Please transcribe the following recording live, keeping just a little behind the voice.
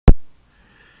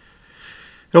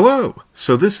Hello!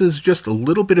 So this is just a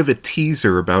little bit of a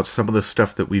teaser about some of the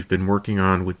stuff that we've been working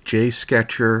on with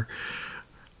Jsketcher.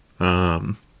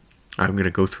 I'm going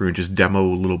to go through and just demo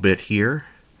a little bit here.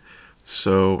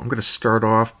 So I'm going to start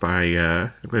off by,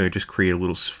 I'm going to just create a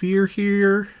little sphere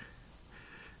here.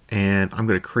 And I'm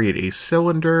going to create a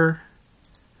cylinder.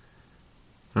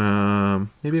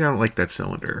 Maybe I don't like that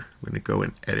cylinder. I'm going to go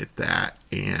and edit that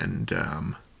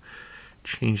and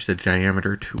change the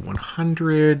diameter to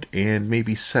 100 and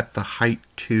maybe set the height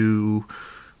to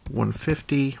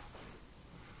 150.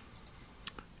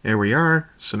 There we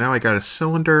are. So now I got a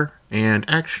cylinder, and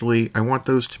actually I want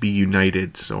those to be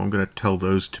united, so I'm going to tell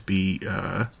those to be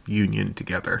union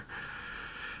together.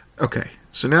 Okay,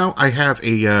 so now I have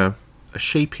a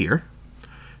shape here,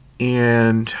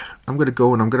 and I'm going to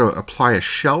go and I'm going to apply a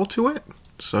shell to it.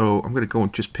 So I'm going to go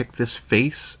and just pick this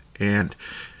face and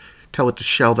tell it to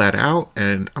shell that out,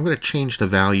 and I'm going to change the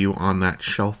value on that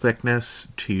shell thickness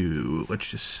to, let's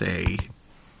just say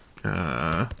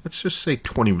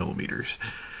 20 millimeters.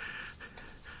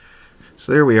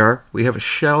 So there we are. We have a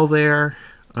shell there.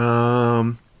 You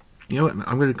know what?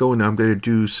 I'm going to go and I'm going to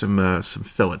do some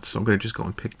fillets. So I'm going to just go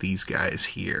and pick these guys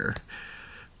here,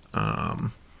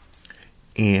 and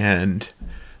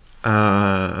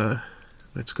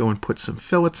let's go and put some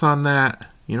fillets on that.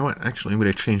 You know what? Actually, I'm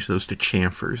going to change those to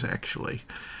chamfers, actually.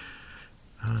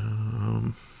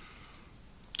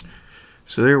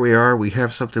 So there we are. We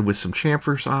have something with some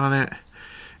chamfers on it.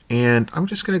 And I'm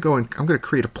just going to go and I'm going to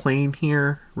create a plane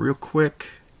here real quick.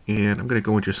 And I'm going to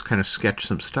go and just kind of sketch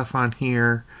some stuff on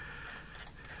here.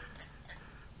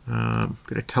 I'm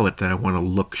going to tell it that I want to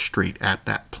look straight at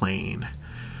that plane.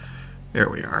 There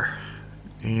we are.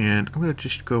 And I'm going to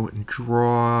just go and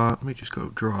draw, let me just go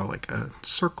draw like a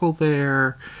circle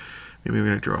there. Maybe I'm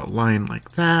going to draw a line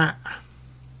like that.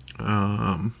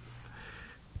 And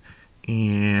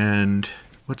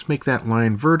let's make that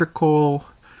line vertical.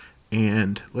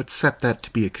 And let's set that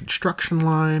to be a construction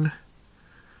line.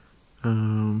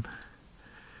 Let's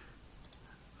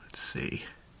see.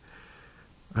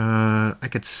 I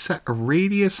could set a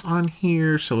radius on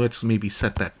here, so let's maybe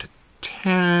set that to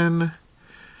 10.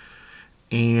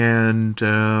 And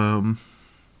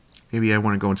maybe I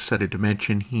want to go and set a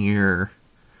dimension here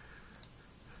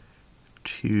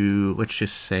to, let's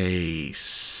just say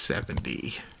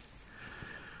 70.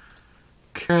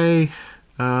 Okay.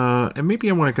 And maybe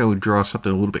I want to go draw something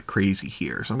a little bit crazy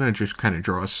here. So I'm going to just kind of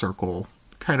draw a circle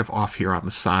kind of off here on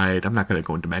the side. I'm not going to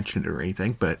go and dimension it or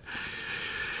anything, but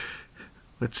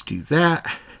let's do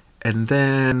that. And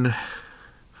then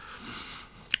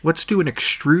let's do an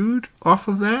extrude off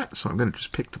of that. So I'm going to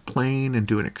just pick the plane and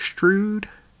do an extrude.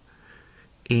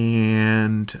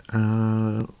 And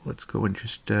let's go and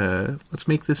just, let's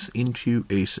make this into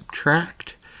a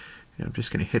subtract. And I'm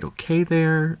just going to hit OK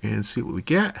there and see what we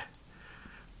get.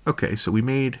 Okay, so we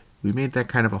made that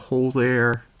kind of a hole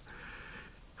there.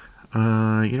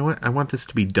 You know what? I want this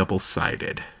to be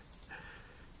double-sided.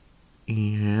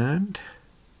 And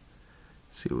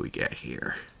let's see what we get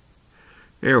here.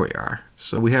 There we are.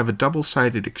 So we have a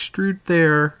double-sided extrude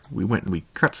there. We went and we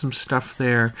cut some stuff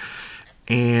there.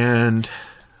 And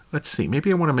let's see,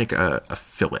 maybe I want to make a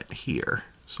fillet here.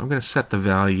 So I'm going to set the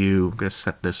value, I'm going to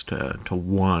set this to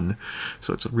 1.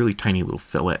 So it's a really tiny little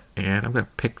fillet. And I'm going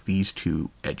to pick these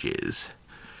two edges.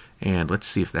 And let's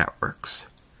see if that works.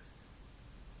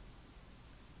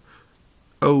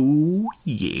 Oh,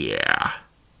 yeah.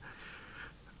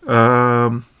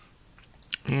 And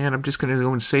I'm just going to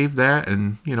go and save that,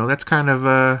 and you know, that's kind of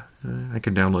I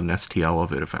can download an STL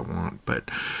of it if I want, but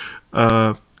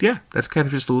yeah, that's kind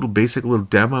of just a little basic little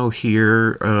demo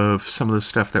here of some of the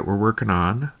stuff that we're working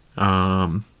on. We're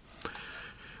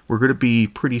going to be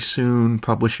pretty soon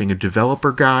publishing a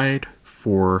developer guide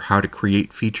for how to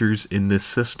create features in this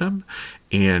system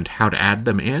and how to add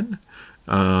them in.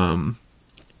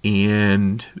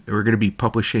 And we're going to be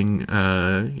publishing,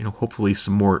 you know, hopefully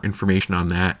some more information on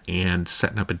that and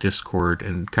setting up a Discord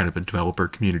and kind of a developer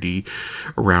community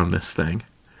around this thing.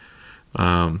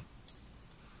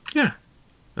 Yeah.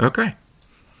 Okay.